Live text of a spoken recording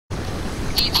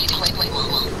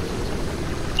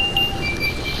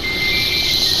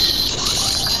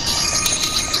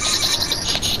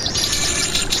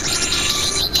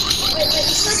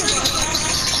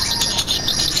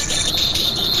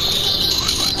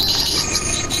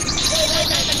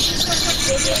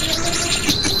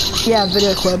Yeah,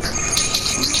 video clip.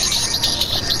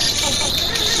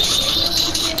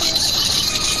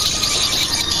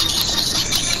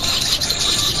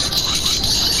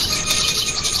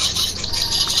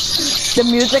 The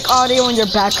music audio in your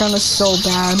background is so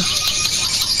bad.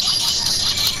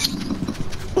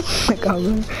 Oh my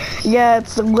god. Yeah,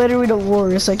 it's literally the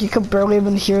worst. Like, you could barely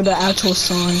even hear the actual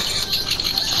song.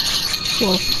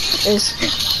 Well, it's...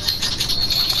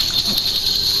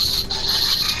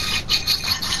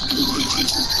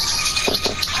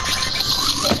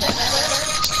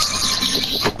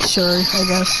 Sure, I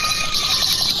guess.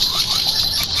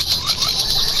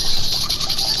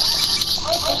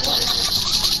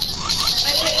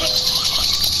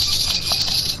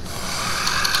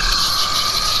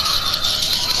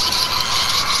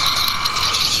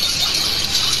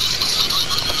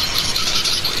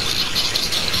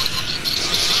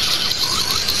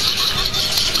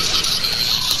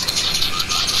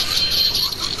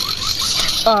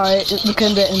 Alright, look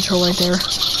at the intro right there.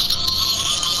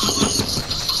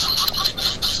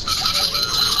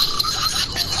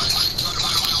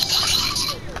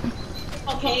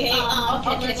 Okay,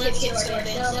 let's get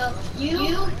started. So, you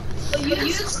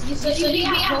be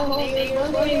at home,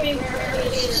 you're wondering where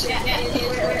is dad.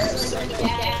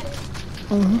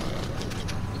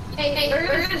 Hey,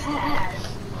 where is dad?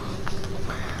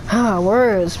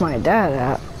 Where is my dad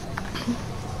at?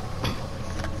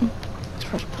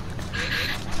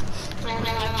 I'm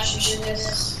not sure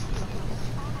this.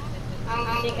 I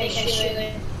don't think I should.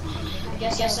 I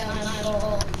guess I'm not at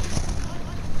all.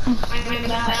 I'm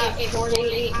about a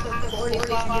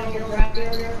 45-year-old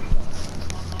raptor.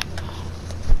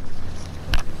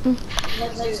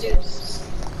 Let's do this.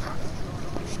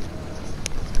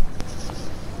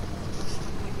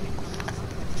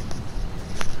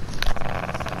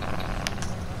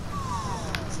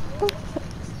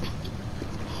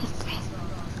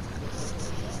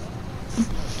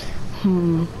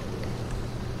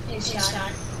 It's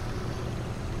shot.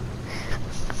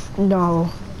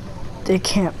 No, it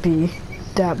can't be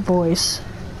that voice.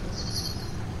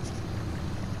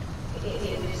 It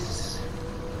is.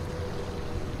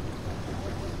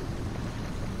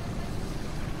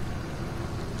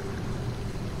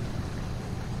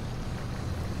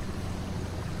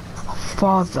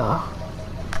 Father.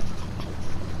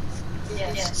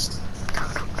 Yes.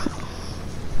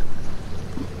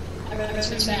 I remember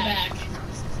back.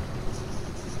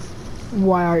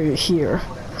 Why are you here?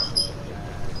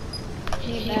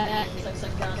 Came back. Looks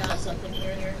like I got something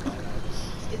here.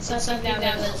 It's something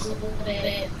that was a little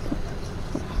bit.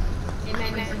 It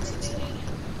meant to me.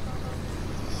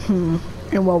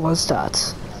 And what was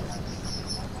that?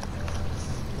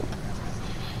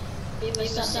 It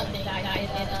was something that I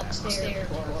did upstairs for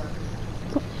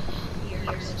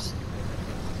years.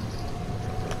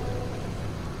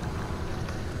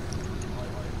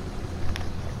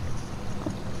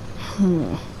 I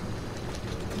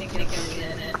think I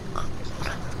did it.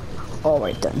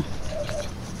 Alright then.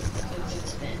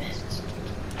 It's finished.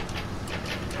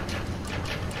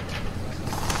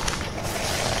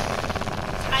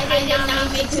 I did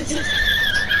not make it.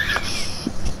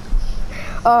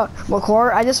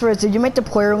 McClure, I just read, did you make the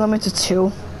player limit to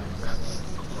 2?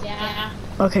 Yeah.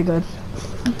 Okay, good.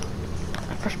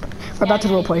 We're about to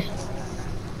roleplay.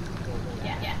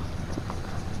 Yeah.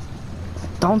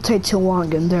 Don't take too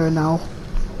long in there now.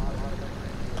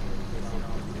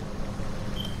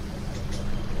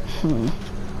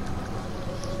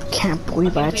 Can't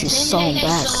believe I actually saw him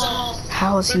back.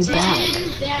 How is he back?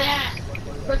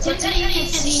 Pretend that you can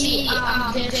see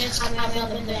this up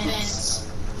in the fence.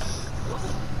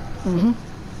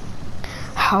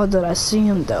 How did I see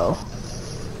him though?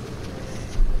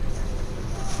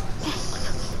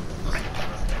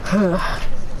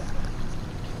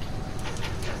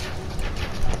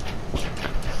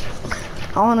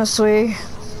 Honestly,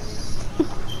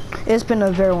 it's been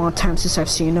a very long time since I've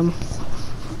seen him.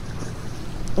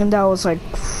 And that was like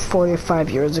 45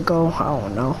 years ago, I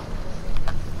don't know.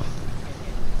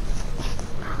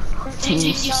 Pretend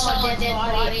you saw a dead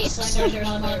body of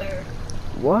Slender's mother.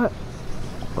 What?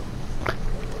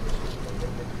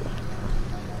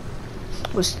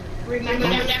 Was Remember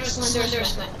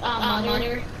Slender's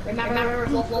mother? Remember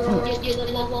Wolf did the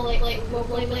little like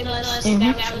with us?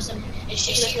 That was and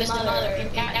she was the mother, and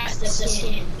that's the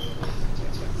skin.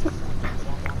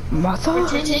 Mother?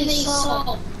 Pretend you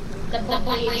saw the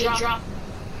body drop.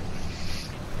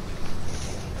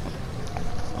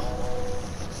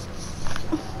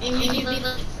 And you'd be like,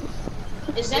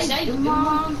 is that your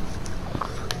mom?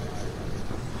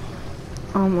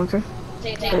 Okay.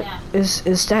 Say that.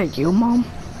 Is that you, Mom?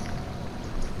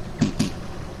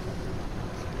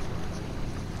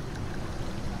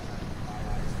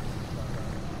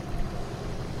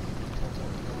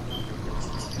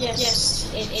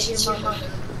 your mother.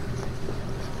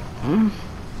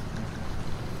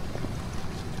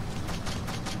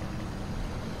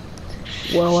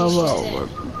 Well.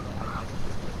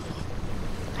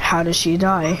 How does she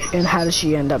die, and how does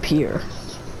she end up here?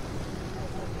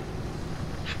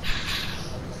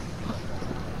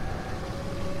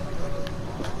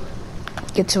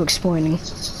 Get to explaining.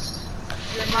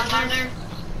 Your mother?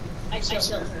 I killed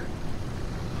her.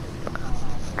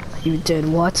 You did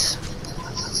what?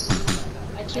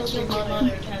 I killed your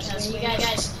mother because you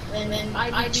guys, and then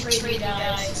I betrayed you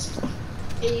guys.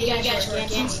 You guys were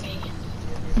against me.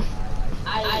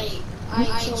 I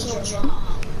killed your mom.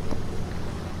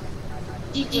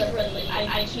 Secretly,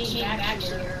 I came back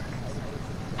here.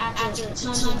 After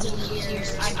tons of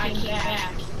years, I came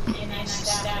back and I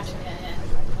stabbed her head.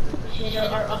 Hit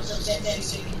her up the bed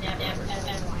so you can never find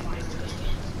her again.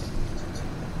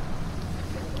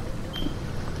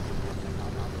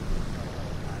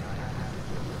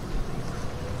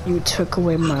 You took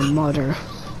away my mother.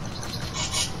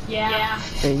 Yeah.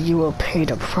 And you will pay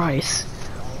the price.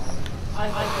 I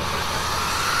will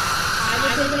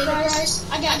pay the price.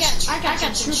 I got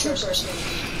some troopers.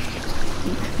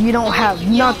 You don't have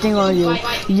nothing on you.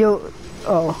 You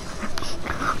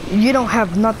don't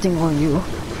have nothing on you.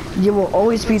 You will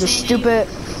always be the stupid,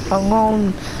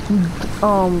 alone,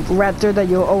 raptor that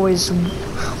you always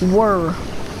were,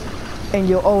 and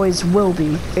you always will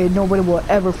be. And nobody will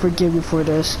ever forgive you for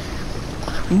this.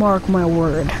 Mark my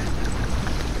word.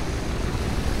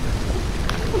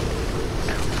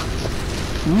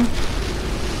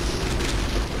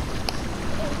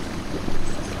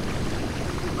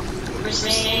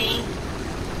 Reson.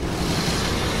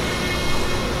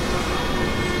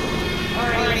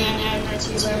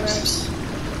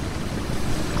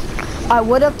 I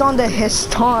would have done the his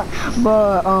taunt,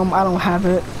 but I don't have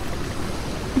it.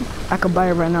 I could buy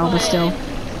it right now, but still.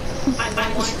 I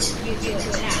want you to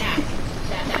attack.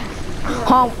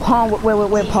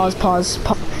 Wait, pause.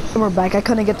 We're back. I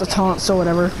couldn't get the taunt, so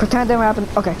whatever. Pretend that didn't happen.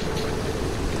 Okay.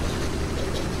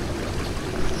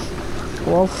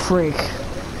 Well, freak.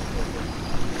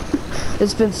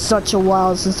 It's been such a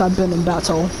while since I've been in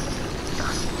battle.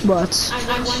 But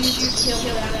I want you to kill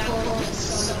that portal.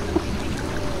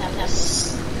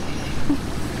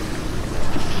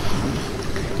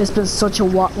 it's been such a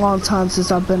long time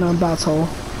since I've been in battle.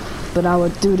 But I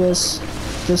would do this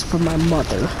just for my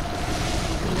mother.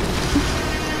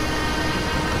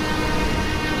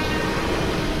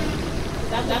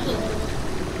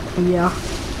 Yeah.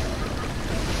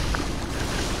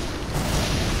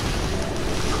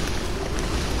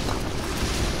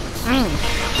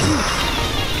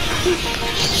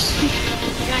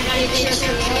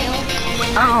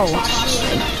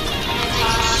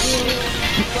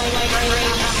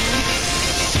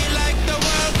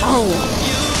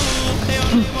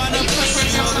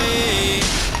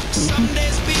 Some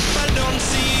days people don't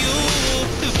see you.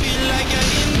 You feel like you're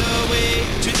in the way.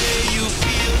 Today you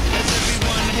feel as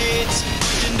everyone hates.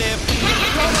 Putting their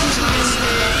fingers on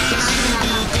mistakes. You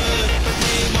do good, but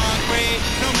they want great.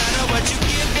 No matter what you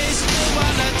give, they still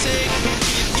wanna take.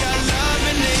 Give your love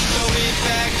and they go way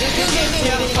back. Give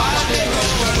your fire, they go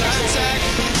for attack.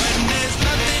 When there's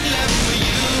nothing left for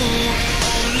you,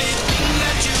 only thing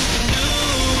that you can do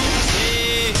is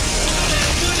say,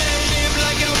 today live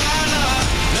like you wanna.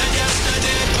 Let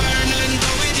yesterday burn and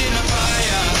throw it in a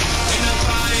fire. In a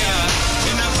fire,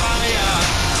 in a fire.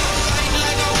 Fight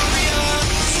like a warrior.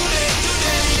 Today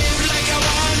live like you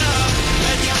wanna.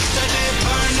 Let yesterday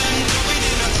burn and throw it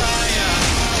in a fire.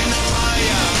 In a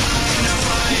fire, in a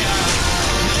fire.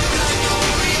 Live like a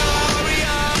warrior,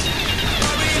 warrior,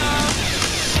 warrior.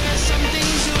 There's some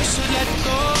things you should let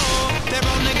go. They're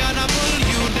only gonna pull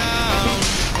you down.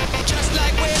 Just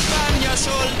like weight on your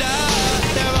shoulder.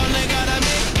 They're only gonna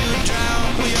make you drown.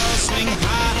 We all swing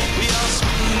high, we all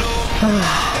swing low.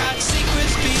 Got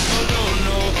secrets people don't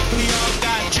know. We all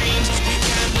got dreams we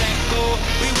can't let go.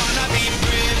 We wanna be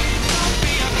brave, don't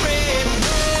be afraid,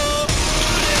 no.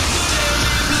 Live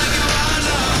like you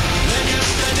wanna. Let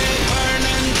yesterday burn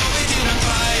and throw it in a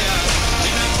fire.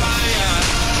 In a fire,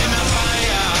 in a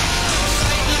fire.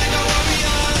 Fight like a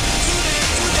warrior.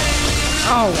 Today live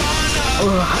like Whoa.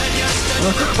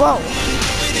 Whoa.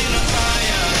 in a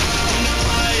fire. In a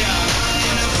fire,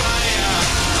 in a fire.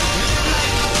 Live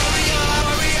like a warrior,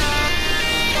 warrior,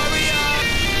 warrior,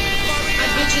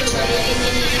 warrior.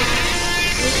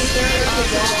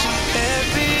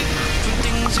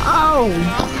 Everything's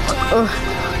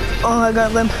Oh, I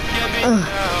got limp.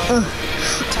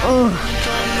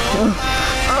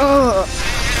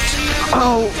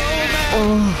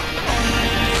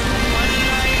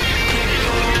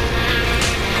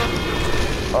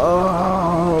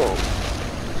 Oh.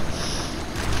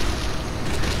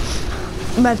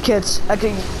 Medkits. I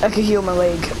can heal my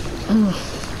leg.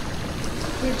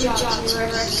 Good job,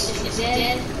 T-Rex. Is it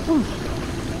dead?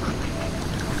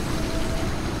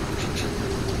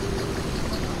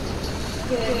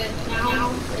 Good. Now,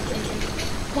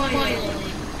 finally.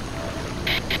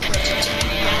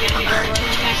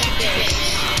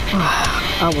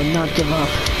 I will not give up.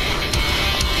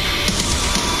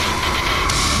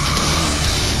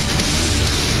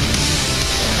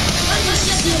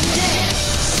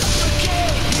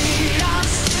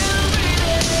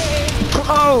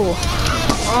 Oh!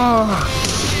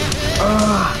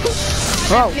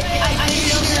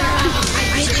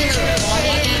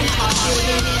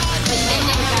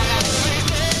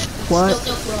 What?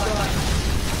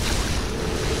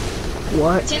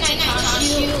 What? Pretend I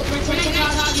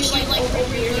tossed you like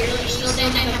over here, so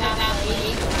then I have that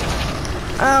lady.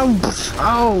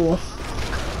 Oh!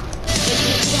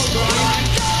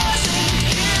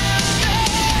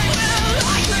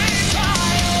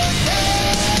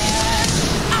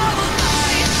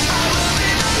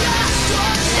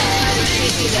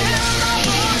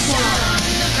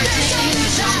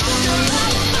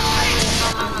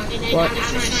 What?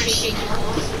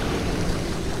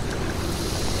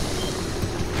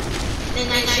 Then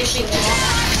I shake it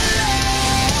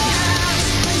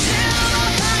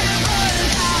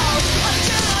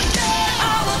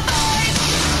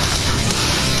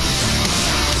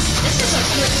This is a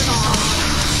good song.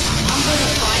 I'm gonna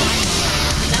fight.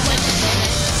 That went to bed.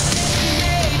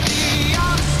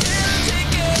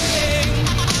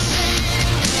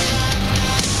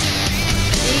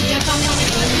 You jump on the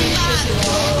gun and shake it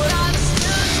all.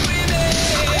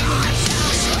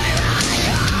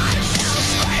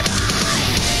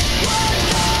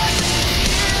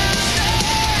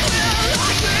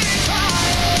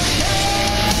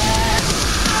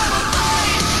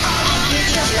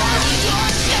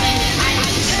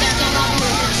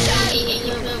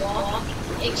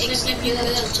 Except you go to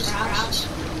crouch.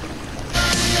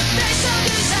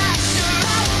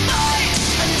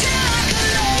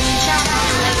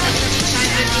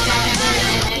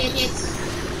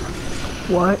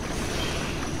 What?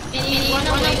 And you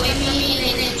wanna wait with me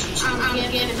and then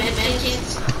give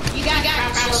medkits. You gotta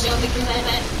crouch so because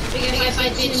if I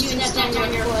did you step on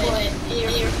your foot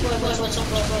and your foot was what's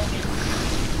broken.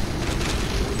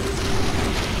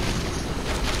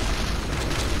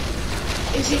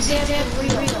 It's exactly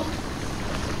real.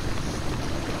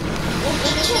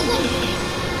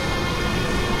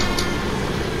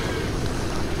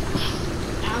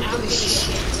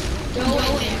 Go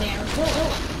in there.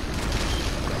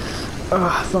 I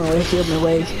finally healed my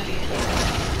leg.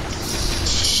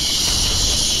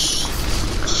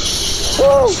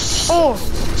 Oh!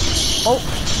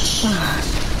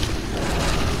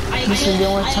 This is the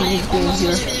only time he's being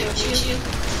here.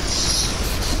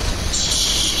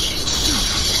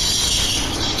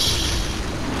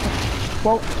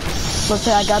 Well, let's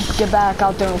say I got to get back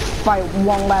out there and fight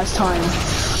one last time.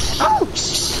 Oh!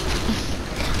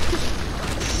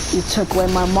 You took away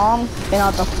my mom, and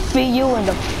I'll defeat you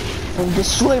and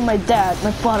destroy my dad,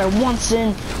 my father, once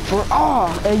and for all.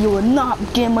 And you will not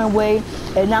get my way,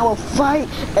 and I will fight,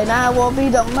 and I will be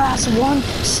the last one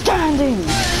standing.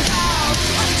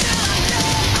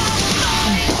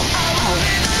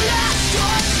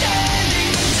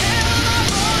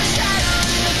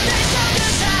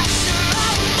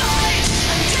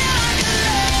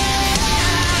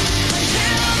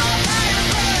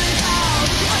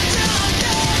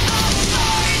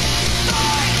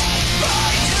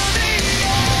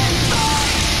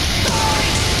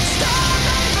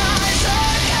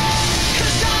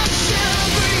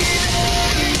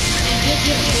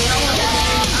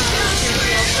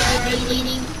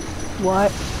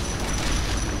 What?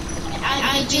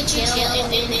 I did tail and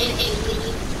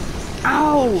bleeding.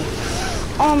 Ow!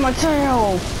 Oh, my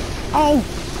tail! Oh!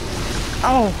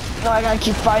 Oh! No, I gotta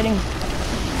keep fighting.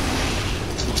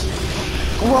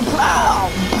 Whoop!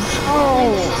 Ow!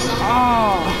 Oh!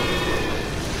 Oh!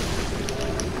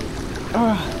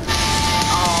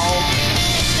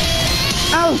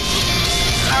 Ow!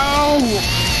 Ow!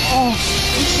 Oh!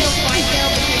 You still fight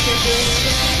though because you're doing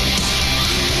this.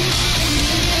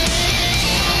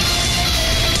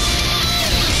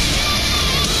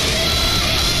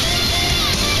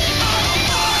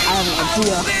 I have an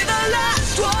idea.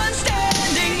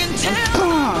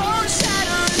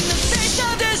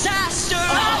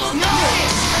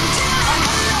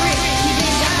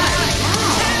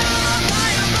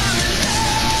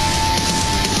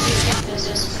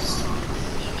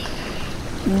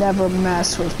 Never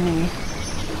mess with me.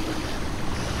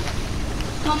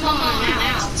 Come on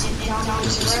now.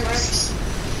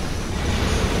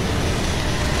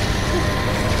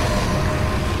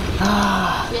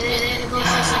 It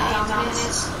looks like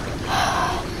confidence.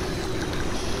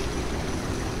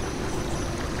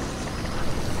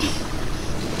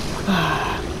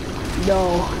 No,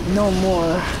 no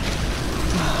more.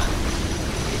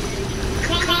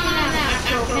 Come on now,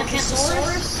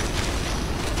 Acrocantosaurus.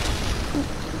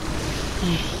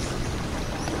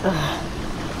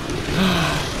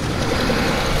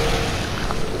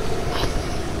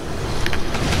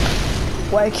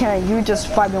 Why can't you just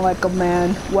fight me like a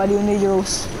man? Why do you need your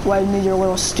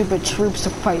little stupid troops to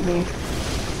fight me?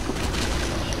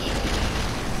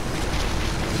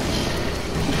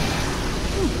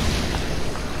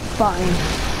 Fine.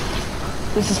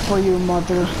 This is for you,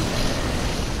 mother.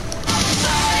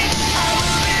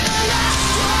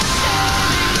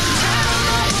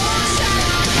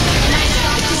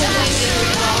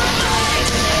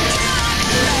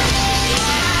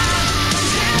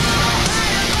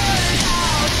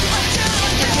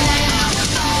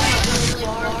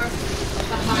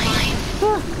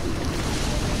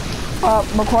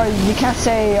 McCoy, you can't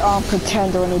say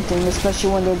pretend or anything,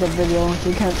 especially when there's a video.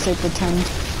 You can't say pretend.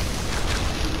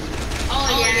 Oh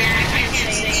yeah, I can't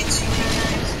say it.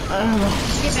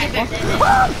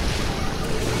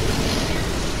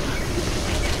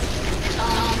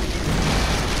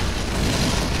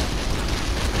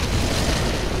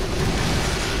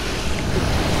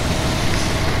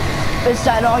 Is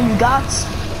that all you got?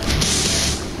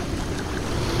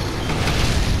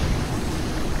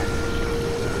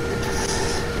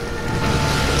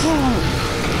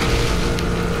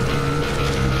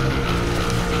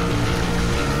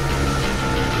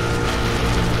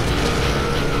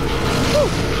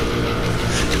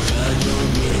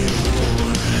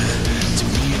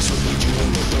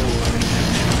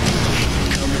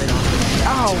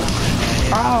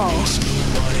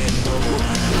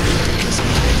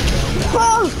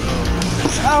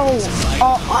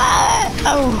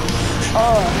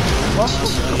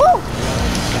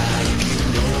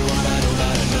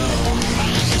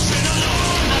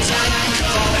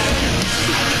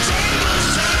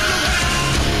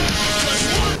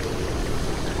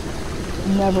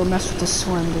 Never mess with the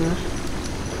Slender.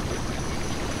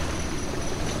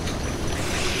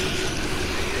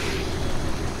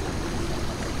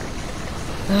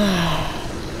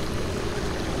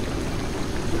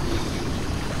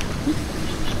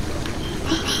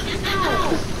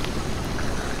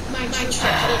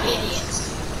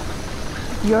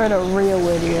 You're the real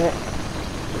idiot.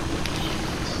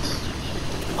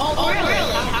 Oh, really?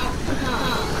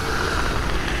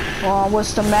 Well,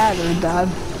 what's the matter, Dad?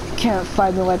 Can't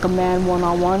fight me like a man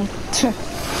one-on-one.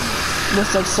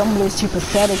 Looks like somebody's too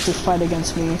pathetic to fight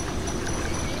against me.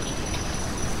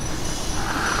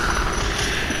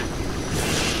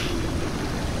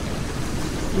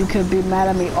 You could be mad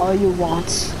at me all you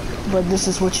want, but this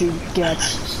is what you get.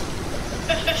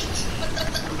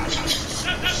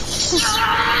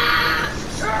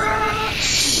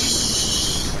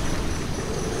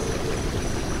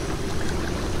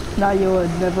 Now you would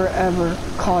never ever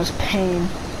cause pain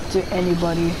to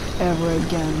anybody ever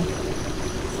again.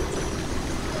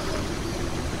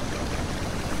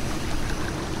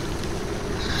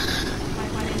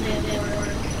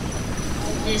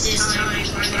 This time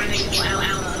trying to make you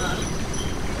out.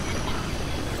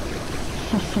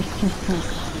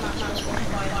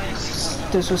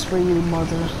 This was for you,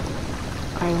 Mother.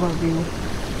 I love you.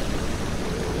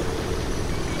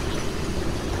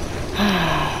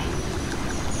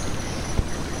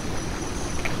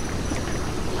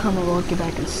 I'm gonna walk you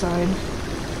back inside.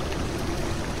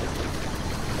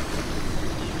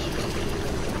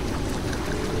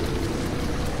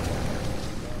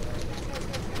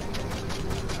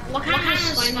 What kind of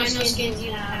spinal skin do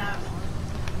you have?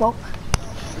 Well,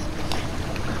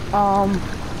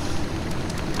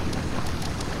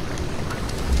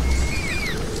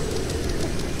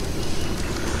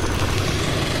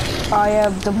 I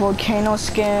have the volcano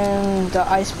skin, the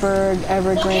iceberg,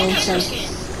 evergreens, and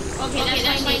Okay,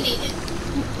 that's what I needed.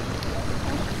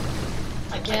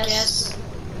 I guess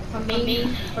from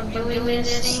doing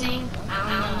this thing, I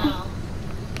don't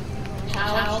know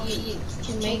how you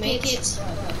can make it.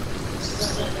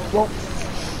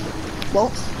 well,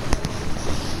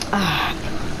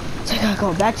 so I gotta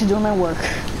go back to doing my work.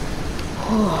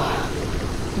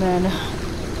 Man,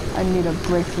 I need a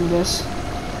break from this.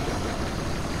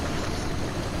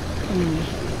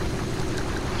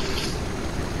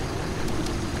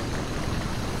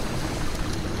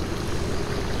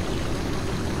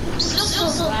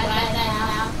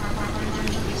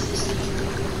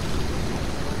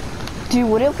 Dude,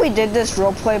 what if we did this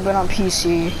roleplay but on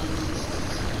PC?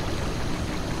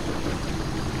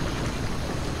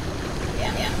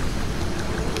 Yeah.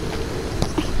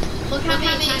 Look how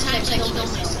many times I killed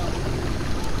myself.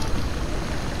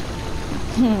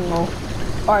 No.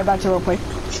 Alright, back to roleplay.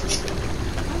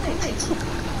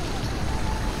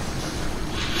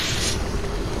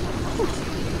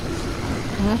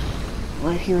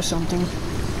 I hear something. I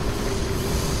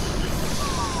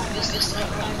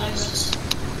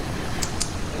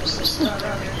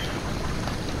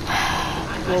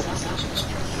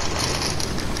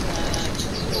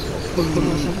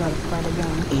gotta fight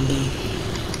again.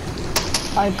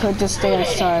 I could just stay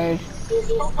outside,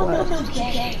 but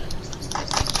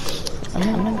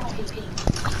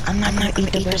I'm not gonna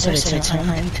eat the rest of it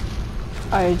tonight.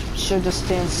 I should just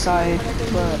stay inside,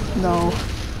 but no.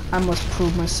 I must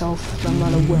prove myself that I'm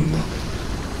not a wimp.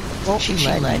 Oh, she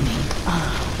lied me.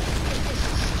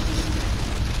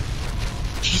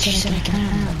 She said I can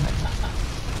have.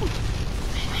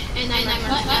 And I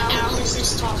cut out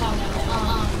this talk about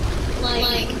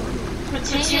like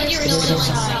pretend you're still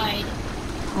inside.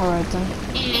 Alright then.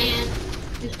 And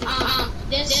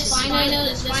this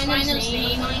Spino's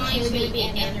name is gonna be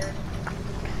entered.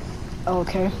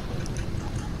 Okay.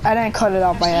 I didn't cut it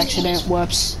out by accident,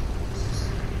 whoops.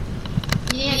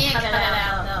 Yeah, cut it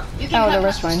out. Oh, the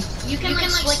rest fine. You can like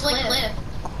flip.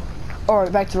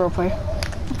 Alright, back to roleplay.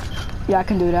 Yeah, I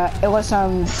can do that. Unless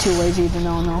I'm too lazy to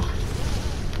know.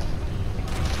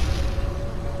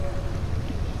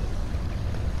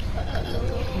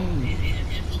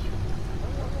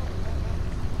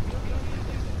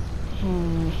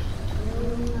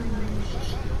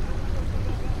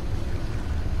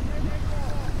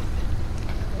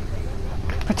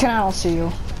 Pretend I don't see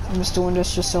you. I'm just doing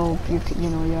this just so you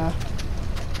can, yeah.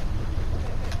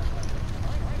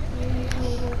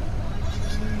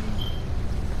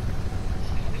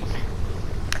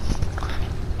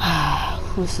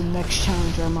 Who's the next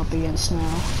challenger I'm up against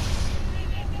now?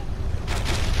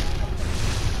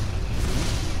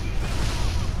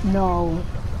 No,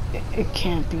 it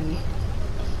can't be.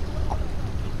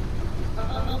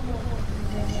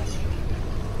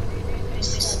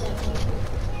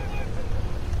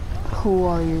 Who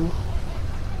are you?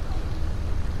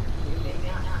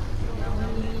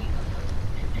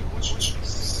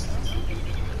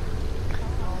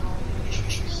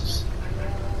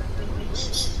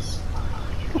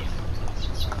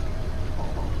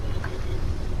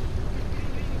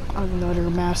 Another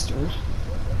master.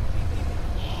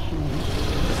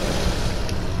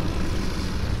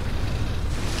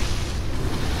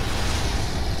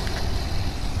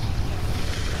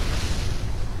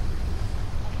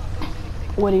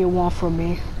 What do you want from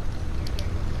me?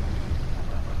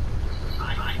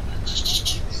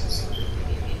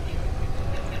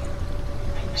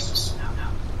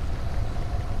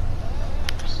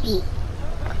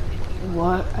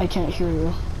 What? I can't hear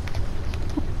you.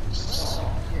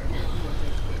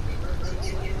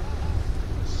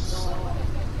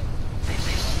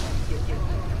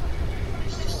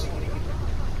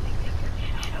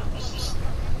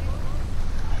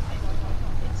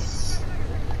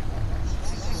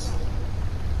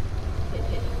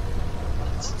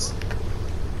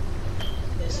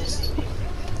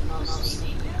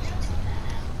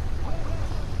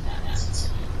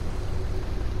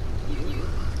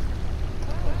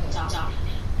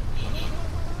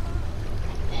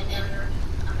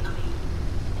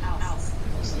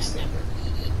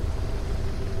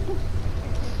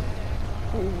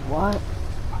 What?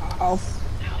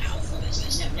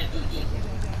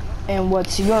 And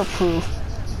what's your proof?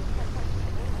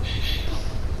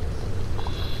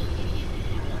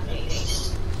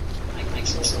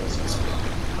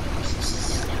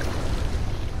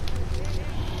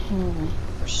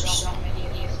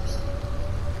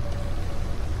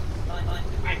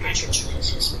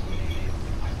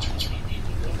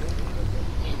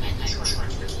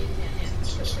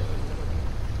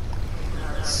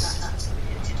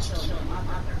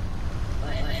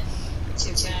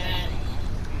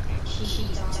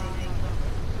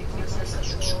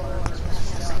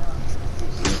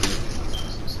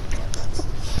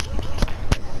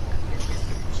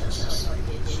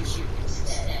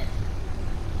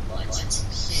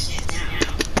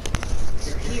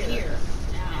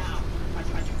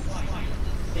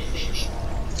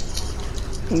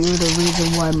 You're the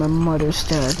reason why my mother's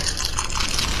dead.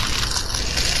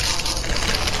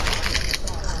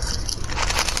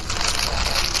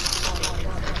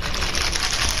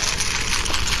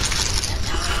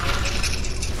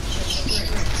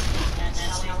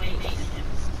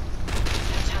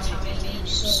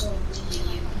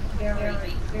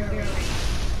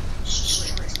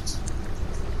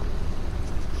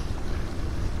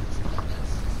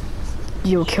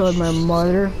 You killed my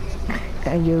mother,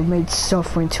 and you made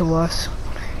suffering to us.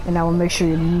 and I will make sure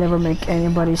you never make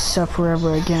anybody suffer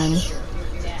ever again.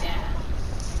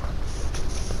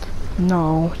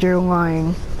 No, you're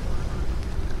lying.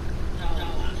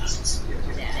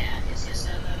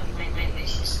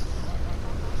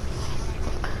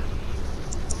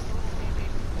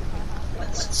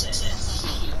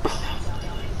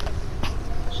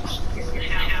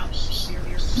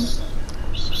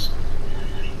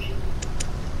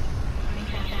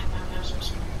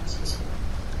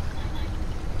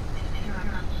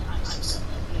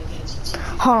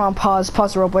 Hold on, pause the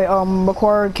roleplay.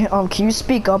 McCord, can you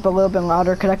speak up a little bit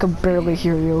louder? Cause I could barely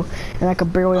hear you, and I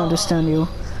could barely understand you.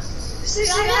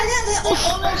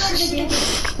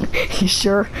 You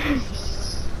sure?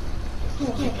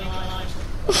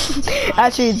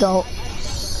 Actually, don't.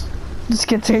 Just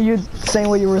continue saying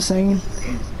what you were saying.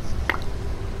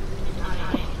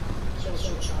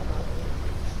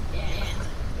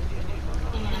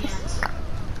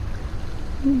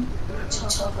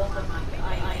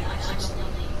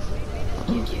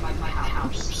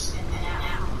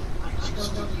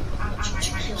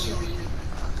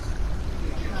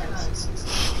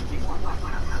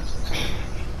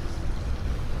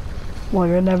 Well,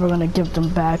 you're never gonna give them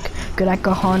back. Cause I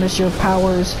could harness your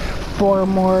powers far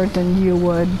more than you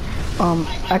would.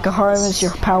 I could harness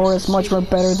your powers much more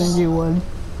better than you would.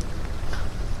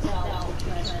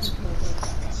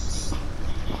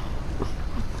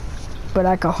 But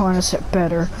I could harness it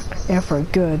better and for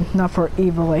good, not for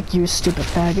evil like you stupid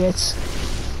faggots.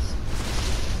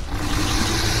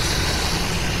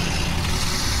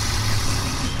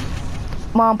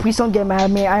 Mom, please don't get mad at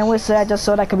me. I only said that just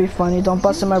so that could be funny. Don't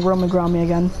bust in my room and ground me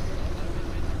again.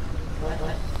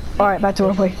 Alright, back to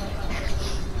roleplay.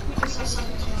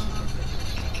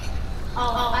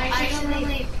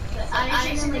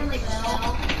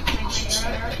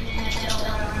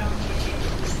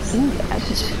 Ooh,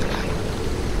 atmosphere.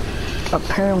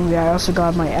 Apparently, I also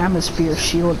got my atmosphere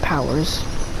shield powers.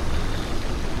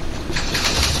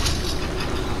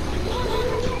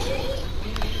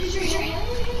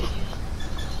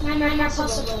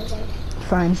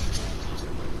 Fine.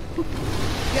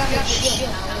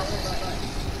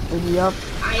 Yup.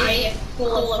 I am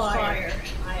full of fire.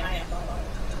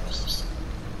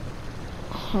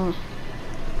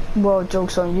 Well,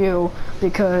 joke's on you,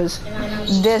 because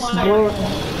this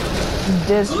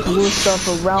blue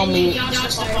stuff around me.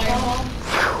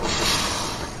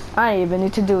 I didn't even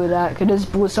need to do that, because this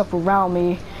blue stuff around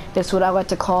me is what I like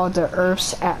to call the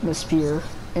Earth's atmosphere,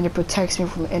 and it protects me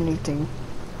from anything.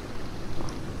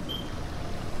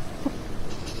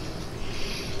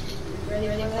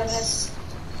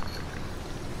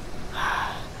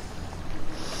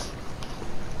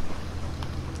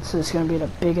 So it's gonna be the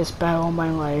biggest battle of my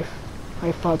life.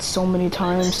 I fought so many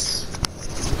times.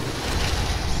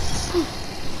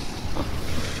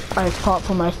 I fought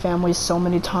for my family so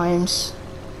many times.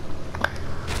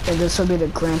 And this will be the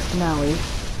grand finale.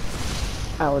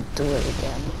 I will do it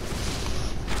again.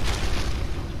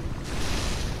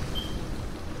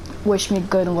 Wish me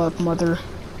good luck, mother,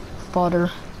 father,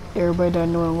 everybody that I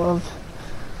know and love.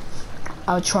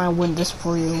 I'll try and win this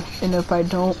for you. And if I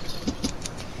don't,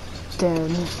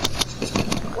 then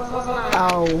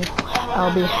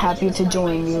I'll be happy to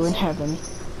join you in heaven.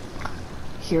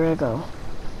 Here I go.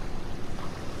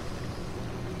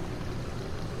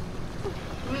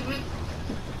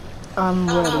 I'm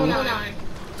ready.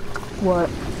 What?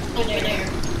 Over there.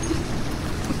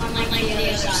 On like the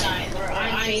other side, where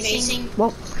I'm facing.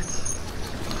 Well,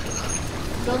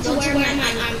 Go to where I'm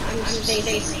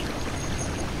facing.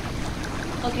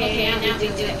 Okay, now we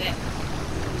do it.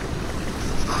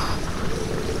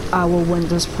 I will win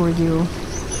this for you.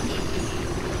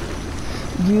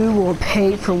 You will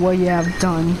pay for what you have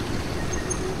done,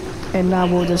 and I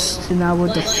will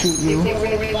defeat you. I'm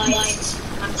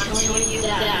telling you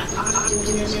that I'm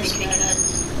doing this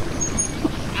because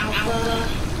Alpha,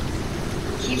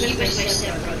 he was my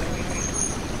stepbrother,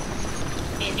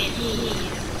 and he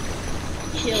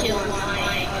killed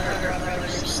my other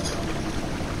brothers.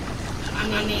 I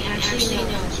mean, actually, no,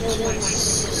 killed my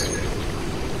sister.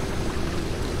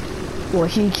 Well,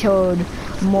 he killed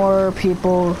more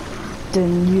people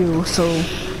than you, so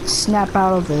snap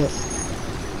out of it.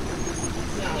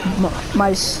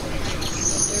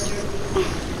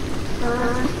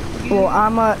 Well,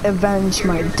 I'ma avenge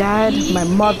my dad, my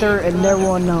mother, and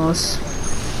everyone else.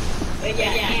 But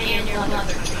yeah, and your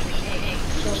mother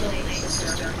killed my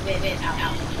sister with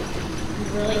Alpha.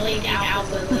 Really,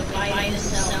 Alpha was by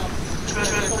himself, trying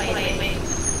to fight a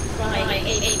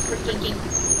freaking,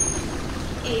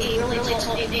 a really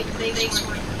tall, a big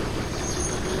swine.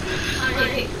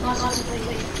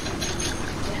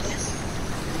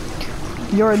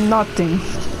 You're nothing.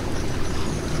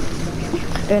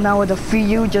 And I will defeat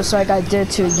you just like I did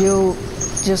to you,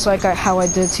 just like how I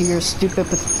did to your stupid,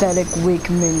 pathetic, weak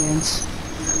minions.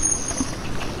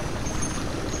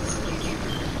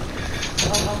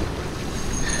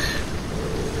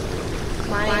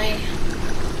 My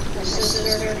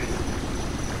sister,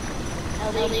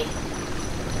 Ellie,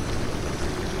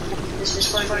 this is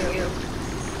for you.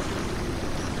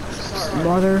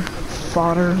 Mother,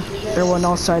 father, everyone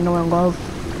else I know and love,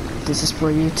 this is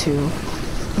for you too.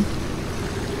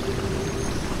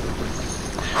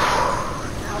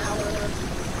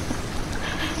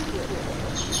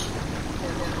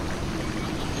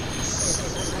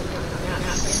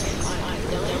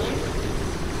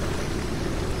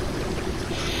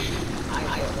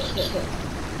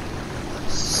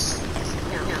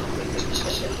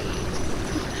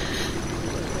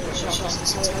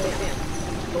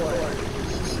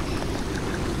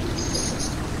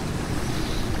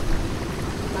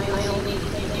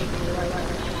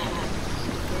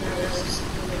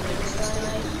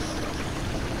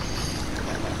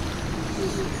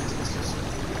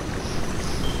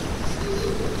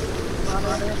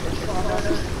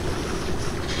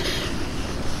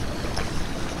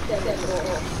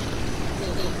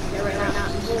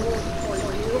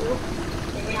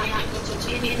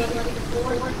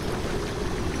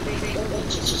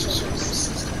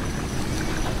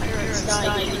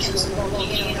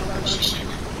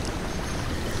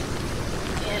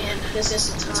 And this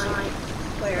is the time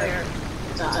where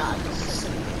God.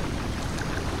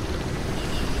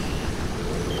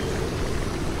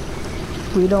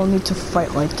 We don't need to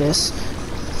fight like this.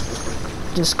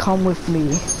 Just come with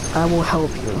me. I will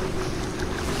help you.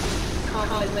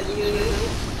 Come with you.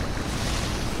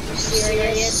 You're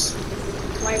serious?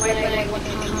 Why would I want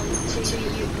to come to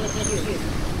you with you?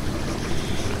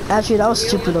 Actually, that was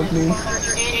stupid of me.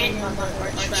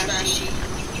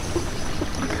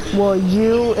 Well,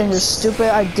 you and your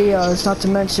stupid ideas, not to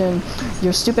mention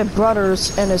your stupid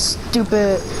brothers and his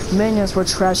stupid minions were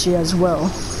trashy as well.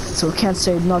 So we can't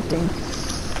say nothing.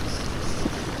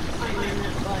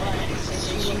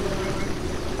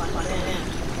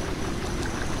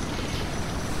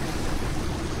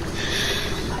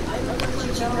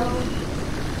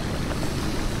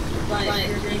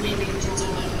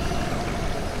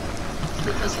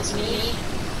 Because it's me.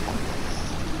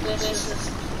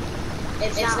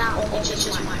 It's not only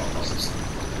just my fault.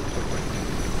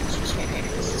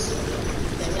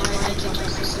 Then when I killed my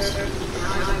sister,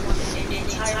 now I want an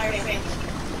entire family.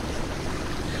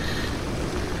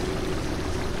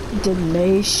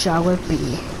 Delay shall it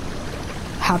be.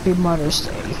 Happy Mother's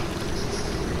Day.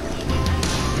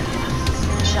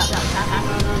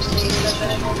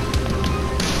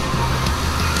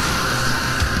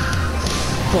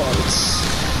 Bullets.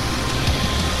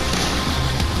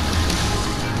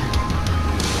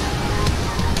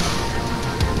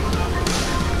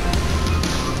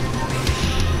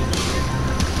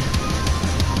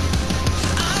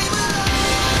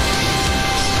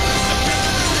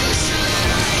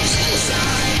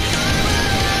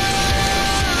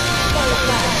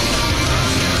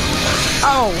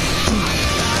 Oh!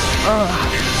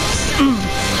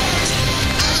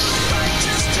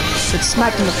 It's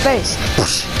smacked in the face.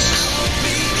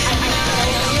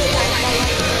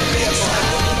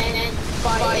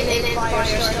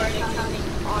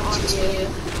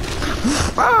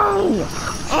 Oh!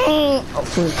 Oh!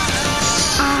 Please.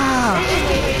 Ah!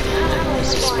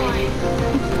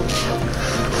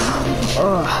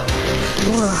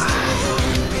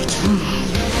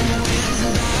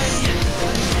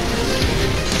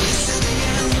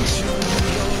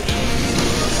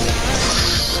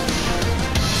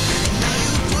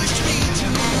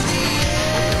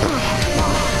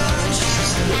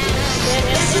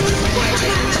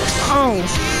 Oh!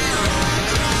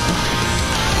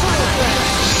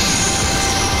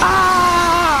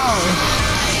 Ow!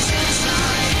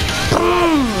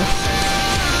 Boom!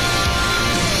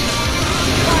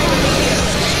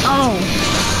 Oh!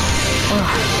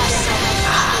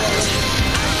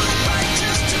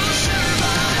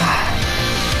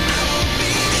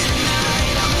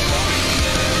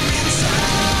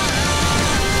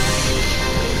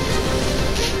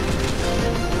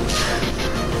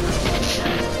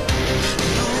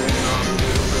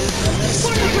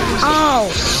 Ow!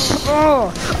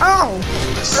 Oh! Ow!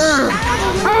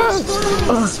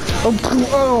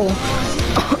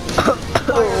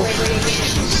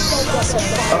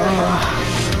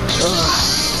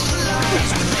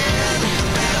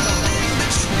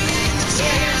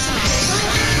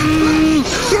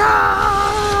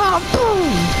 Yeah!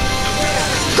 Boom!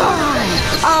 Die!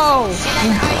 Ow!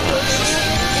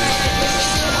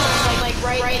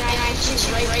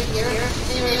 right here, and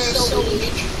they're so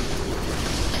weak.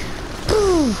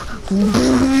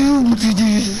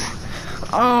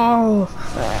 Oh.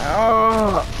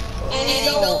 And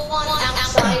you don't want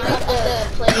outside of the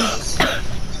place.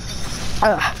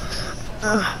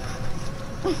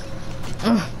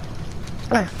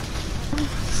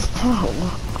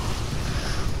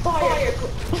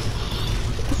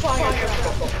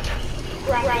 Firecrackle.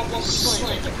 Gravel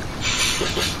splinter.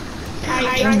 I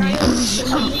use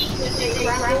with a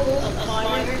gravel of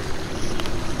fire.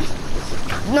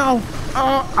 No. I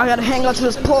gotta hang on to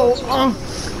this pole.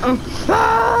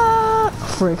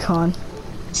 Frick on.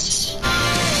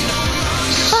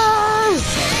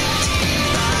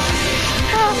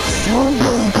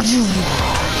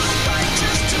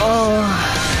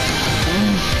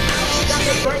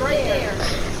 Right there.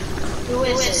 Who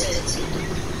is it?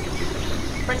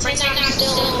 Pretend I'm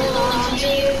still holding on to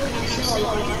you.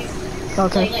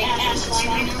 Okay.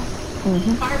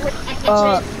 Mm-hmm.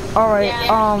 Alright,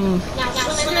 Now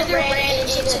slither the red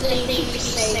into the thing to be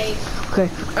safe. Okay.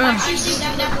 And now this is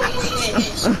how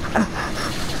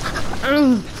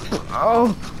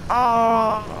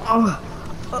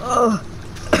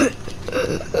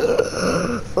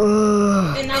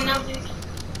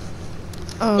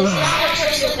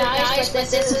it dies, but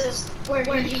this is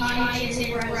where he hides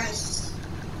and rests.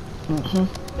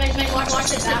 Watch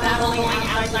the battle line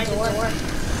outside the door.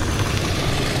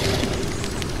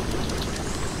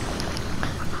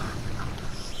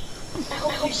 I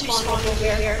hope you spawn over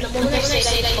here. The moment they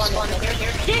say that you spawn over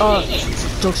here.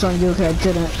 Joke's on you, okay, I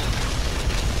didn't.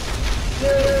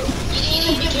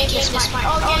 You can make this fire.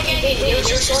 Oh, yeah, it's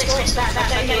your story's back.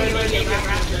 That's how you really get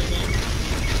around.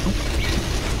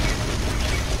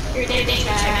 Your name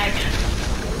tag.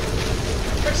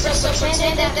 So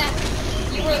pretend that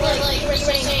you were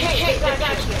saying, hey, get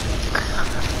back here.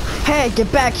 Hey,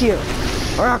 get back here!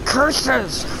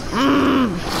 Curses!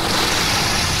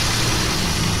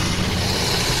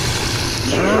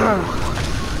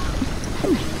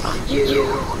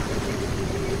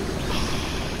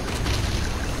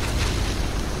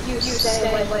 You stay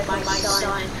away with my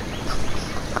son.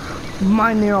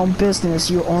 Mind your own business,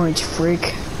 you orange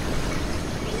freak.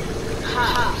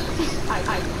 Ha.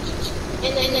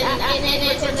 And then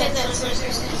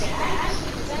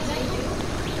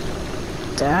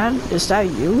Dad, is that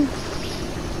you?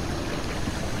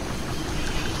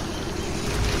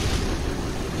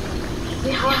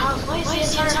 Why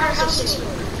is the entire house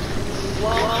exploding?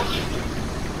 Well,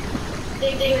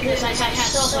 because I had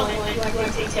someone who I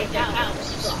want to take out house.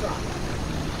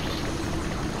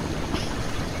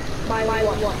 My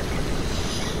what?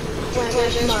 When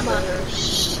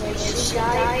she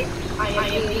died, I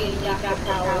immediately got the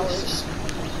powers.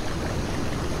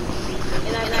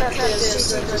 And I've kept this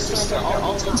secret slender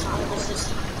all the time.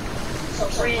 So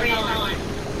bring it on.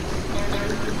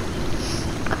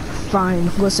 Fine,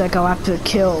 looks like I'll have to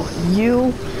kill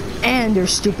you and your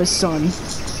stupid son.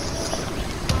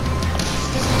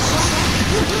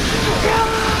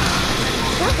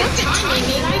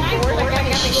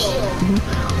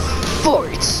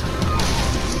 Forts.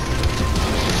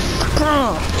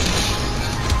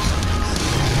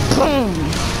 Boom.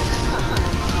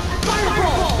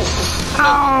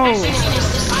 Ow.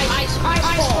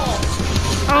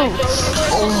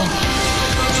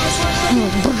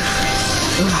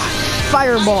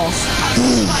 Fireball.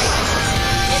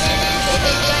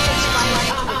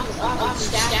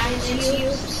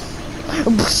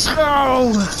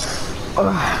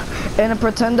 And I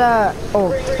pretend that.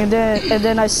 And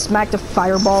then I smack the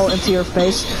fireball into your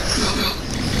face.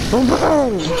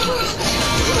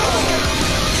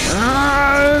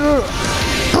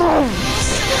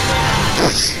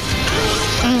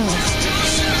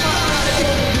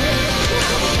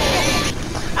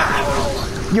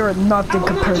 You're nothing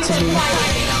compared to me.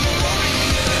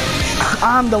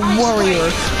 I'm the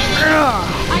warrior.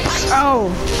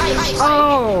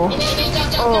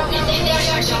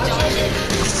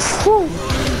 Whew.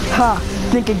 Ha,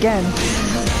 think again.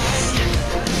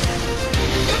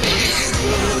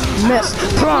 Miss.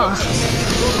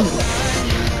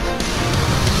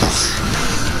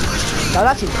 Now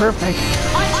that's perfect.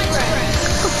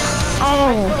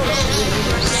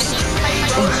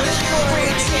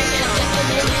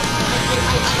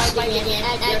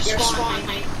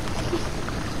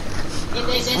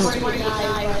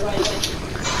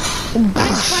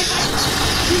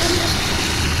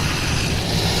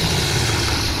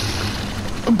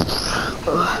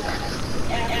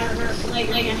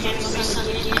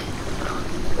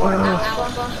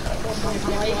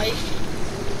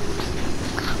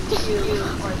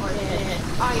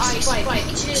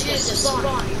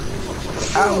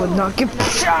 I would not give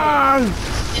down.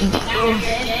 And now you're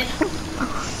dead.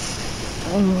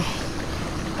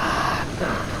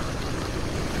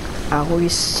 At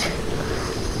least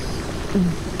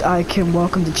I can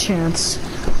welcome the chance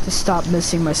to stop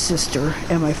missing my sister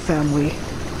and my family.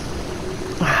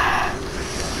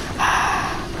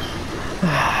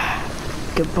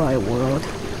 Goodbye, world.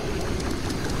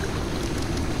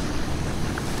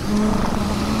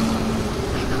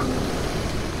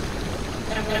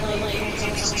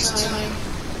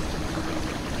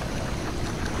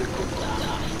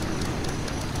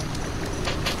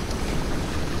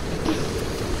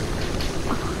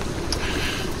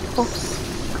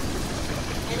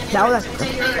 That was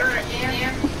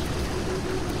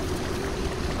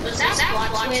Was that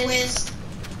plot twist?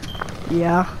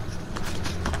 yeah.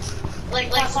 Like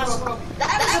that was a plot.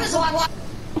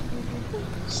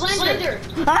 Slender.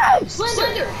 Ah!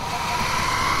 Slender.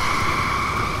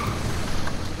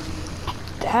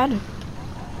 Dad,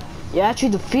 you actually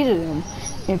defeated him,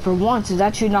 and for once, it's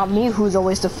actually not me who's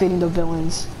always defeating the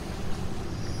villains.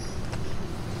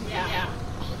 Yeah.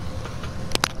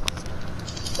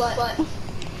 But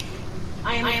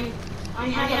I have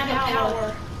the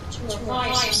power to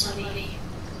revive somebody.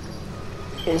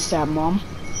 Is that Mom?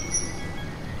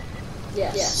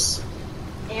 Yes.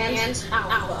 And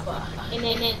Alpha. And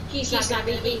then he's not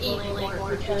gonna be evil anymore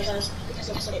because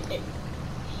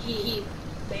he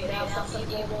made Alpha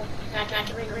evil. Back to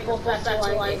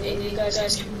life, and you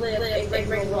guys can live a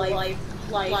regular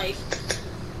life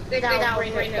without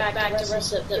bringing back the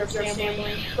rest of your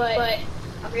family. But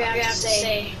I'm gonna have to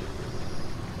say,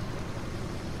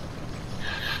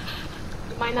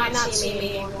 you might not see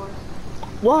me anymore.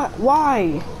 What?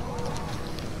 Why?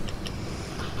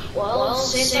 Well,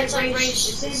 since I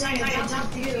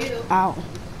talked to you, Ow.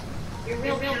 your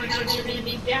real parents are going to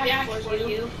be back for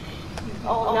you.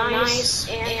 All nice,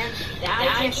 and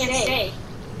I can't stay.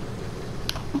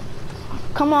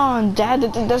 Come on, Dad.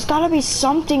 There's gotta be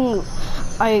something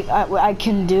I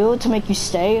can do to make you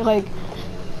stay. Like,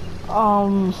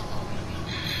 No,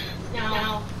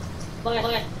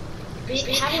 but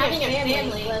having a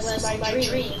family was my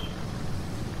dream.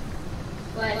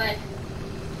 But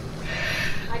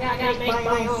I gotta make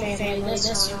my own family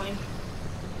this time.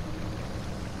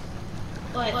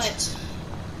 But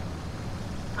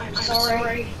I'm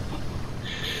sorry.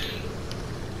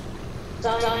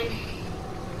 Son,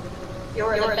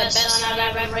 you're the best son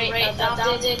I've ever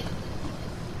adopted.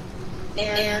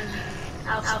 And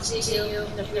I'll see you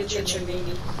in the future,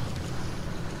 baby.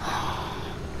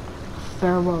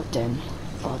 farewell then,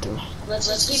 Father. Let's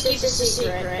keep this a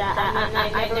secret.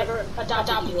 I never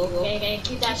adopted you, okay?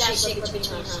 Keep that secret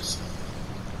between us.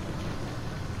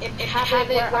 Have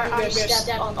it where I'm your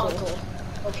step-uncle,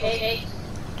 okay?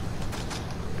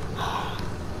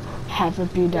 Have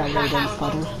it be that way then,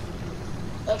 Father.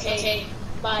 Okay,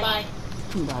 bye.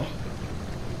 Bye.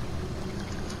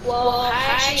 Well, I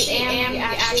actually am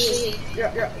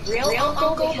your real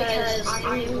uncle because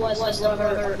I was the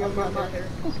brother of your mother.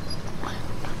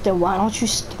 Then why don't you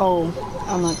oh,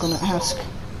 I'm not gonna ask.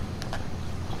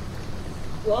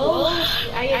 Well,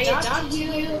 I adopted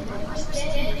you.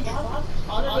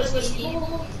 All of was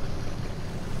evil.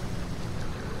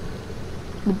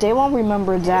 But they won't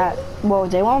remember that. Well,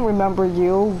 they won't remember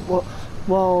you.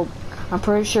 Well, I'm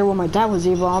pretty sure when my dad was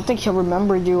evil, I don't think he'll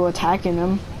remember you attacking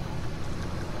him.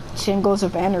 Same goes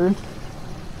with Ennard.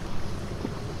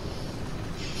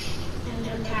 And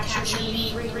then capture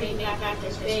me, bring me back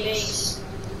to space.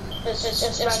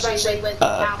 Especially with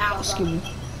Alpha. Excuse me.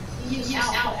 Use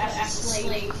Alpha as a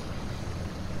slave.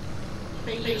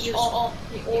 They use all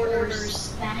the orders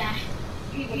that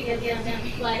people give them.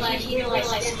 Like he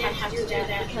realized they didn't have to do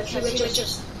that because he would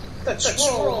just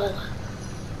control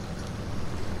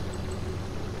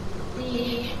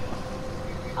the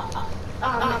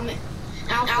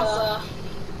Alpha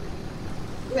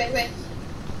with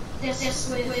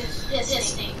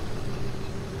this thing.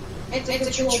 It's a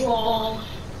control ball.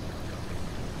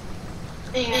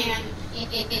 And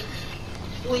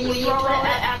when you throw it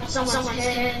at someone's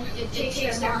head, it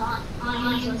takes their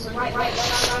mind and right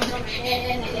on their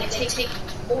head, and they take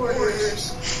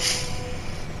orders.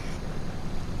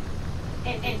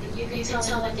 And you can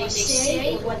tell what they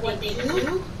say or what they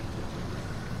do.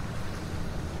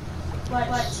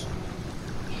 But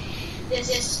this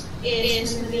is going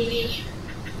to be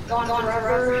gone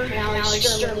forever. Now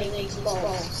exterminate these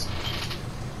balls.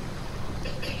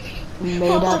 Made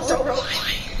up.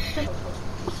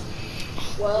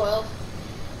 Well,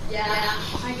 yeah,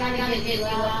 I gotta get you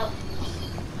out.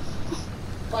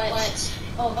 But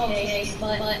okay,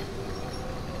 but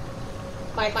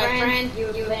my friend,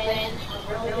 you've been a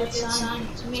really good son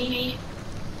to me.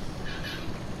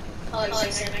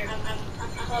 Alexander.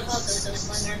 I'm so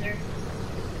slender.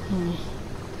 I'm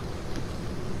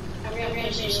gonna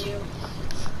miss you.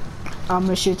 I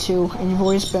miss you too, and you've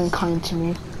always been kind to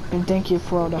me. And thank you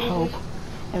for all the help.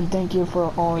 And thank you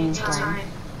for all you've done.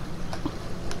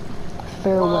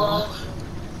 Farewell. Well,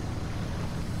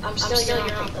 I'm still your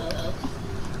uncle, though.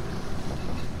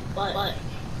 But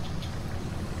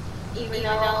even though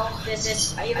I'm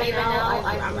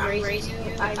raising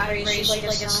you, I raised you like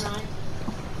a son.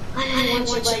 I want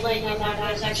you to let you know that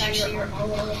I was actually your uncle,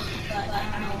 but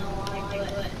I don't know why,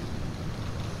 but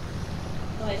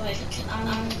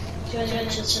I'm gonna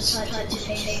just let to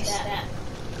take that.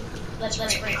 Let's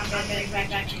bring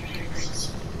back to your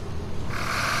parents.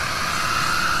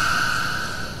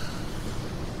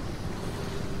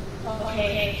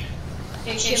 Okay.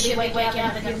 It should be wake up in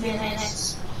a few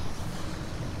minutes.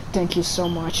 Thank you so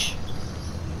much.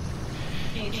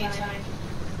 Anytime.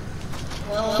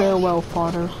 Well, Farewell,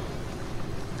 Father.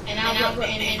 And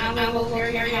I'll go over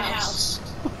your house.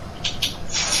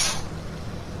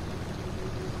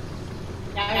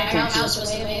 Now your house was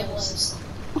the way it was.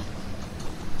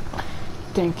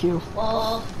 Thank you.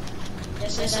 Well,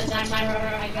 this is the time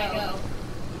I go.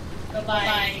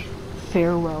 Goodbye.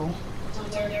 Farewell.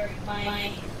 Under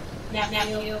my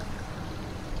nephew.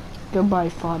 Goodbye,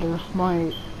 Father.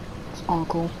 My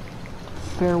uncle.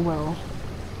 Farewell.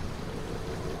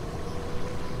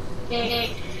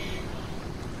 Thank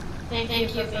you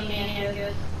for being a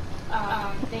good.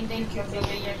 Thank you for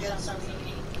being a good son to me.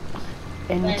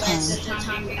 Anytime. This is the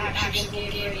time we actually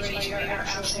raise your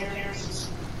actual parents.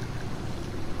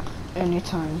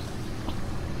 Anytime.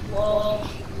 Well,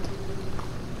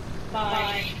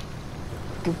 bye.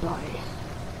 Goodbye.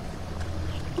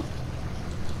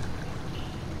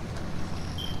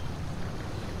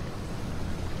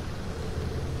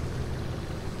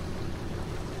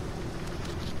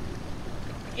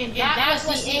 And that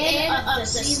was the end of the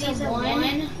season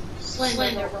 1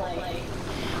 Slender Play.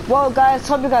 Well, guys,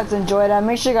 hope you guys enjoyed that.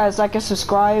 Make sure you guys like and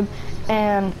subscribe.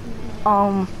 And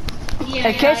in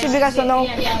case if you guys don't know,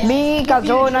 me,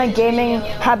 Godzilla9 Gaming,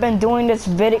 have been doing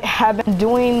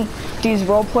these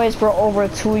role plays for over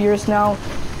 2 years now.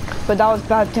 But that was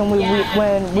back then when we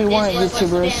weren't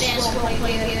YouTubers.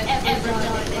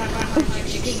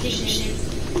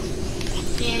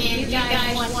 And if you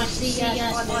guys want to see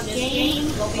us on the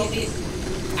game, okay,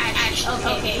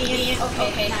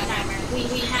 timer. We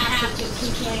have to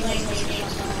keep playing this game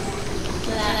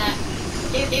so that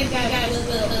if you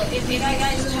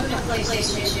guys will have a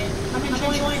PlayStation, come and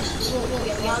join us. We'll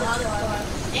get a lot of fun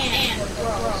and we'll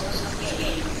grow some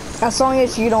game. As long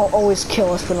as you don't always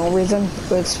kill us for no reason,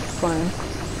 it's fine.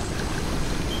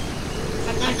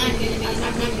 I'm not gonna be doing that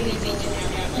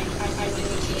like I do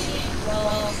with you.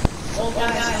 Well,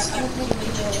 guys, I hope you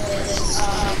enjoyed this.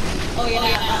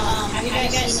 Have you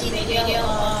guys seen the video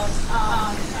of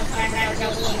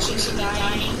Godzilla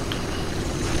dying?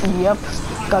 Yep.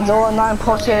 Godzilla9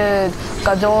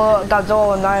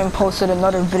 posted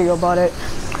another video about it.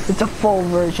 It's a full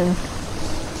version.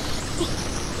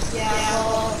 Yeah,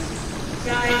 well,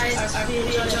 guys, our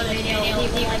video enjoyed the video.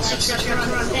 Leave like,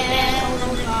 subscribe, bell,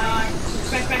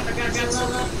 subscribe for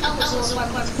Godzilla. Also,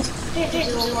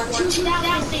 War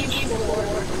 2004.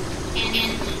 And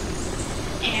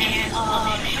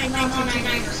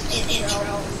 1999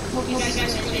 intro. Hope you guys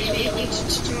enjoyed the video. Leave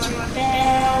subscribe,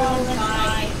 bell,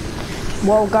 bye.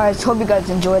 Well, guys, hope you guys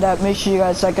enjoyed that. Make sure you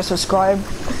guys like and subscribe,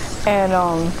 and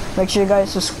make sure you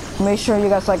guys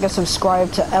like and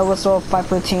subscribe to Elisol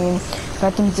 514,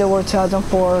 Phantom Zilla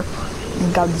 2004,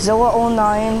 Godzilla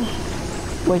 09,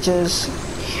 which is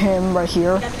him right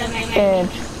here, and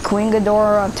Queen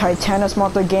Ghidorah on Titanus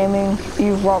Monster Gaming,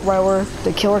 Eve Rottweiler,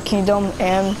 The Killer Kingdom,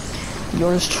 and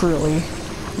yours truly,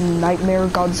 Nightmare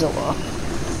Godzilla.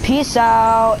 Peace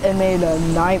out, and may the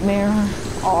nightmare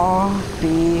all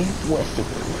be with you.